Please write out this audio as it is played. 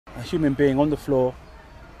a human being on the floor.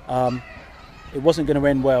 It wasn't going to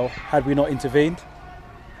end well had we not intervened.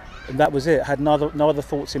 And that was it. I had no other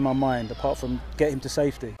thoughts in my mind apart from get him to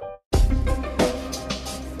safety.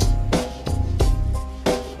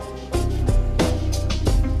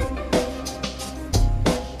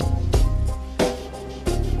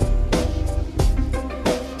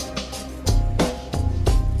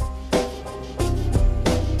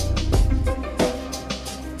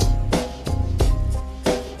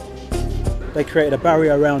 They created a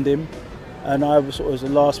barrier around him, and I was the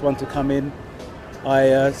last one to come in.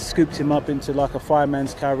 I scooped him up into like a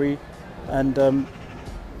fireman's carry and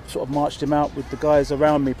sort of marched him out with the guys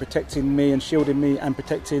around me, protecting me and shielding me and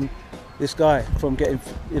protecting this guy from getting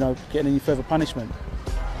any further punishment.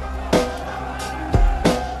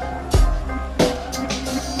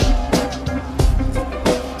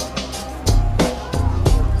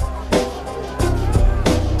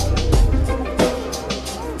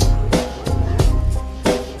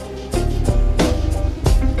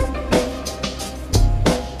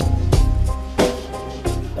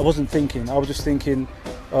 I wasn't thinking, I was just thinking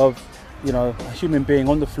of, a human being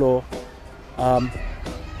on the floor.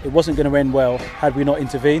 It wasn't going to end well had we not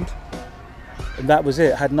intervened. And that was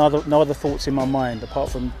it. I had no other thoughts in my mind apart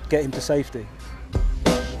from get him to safety.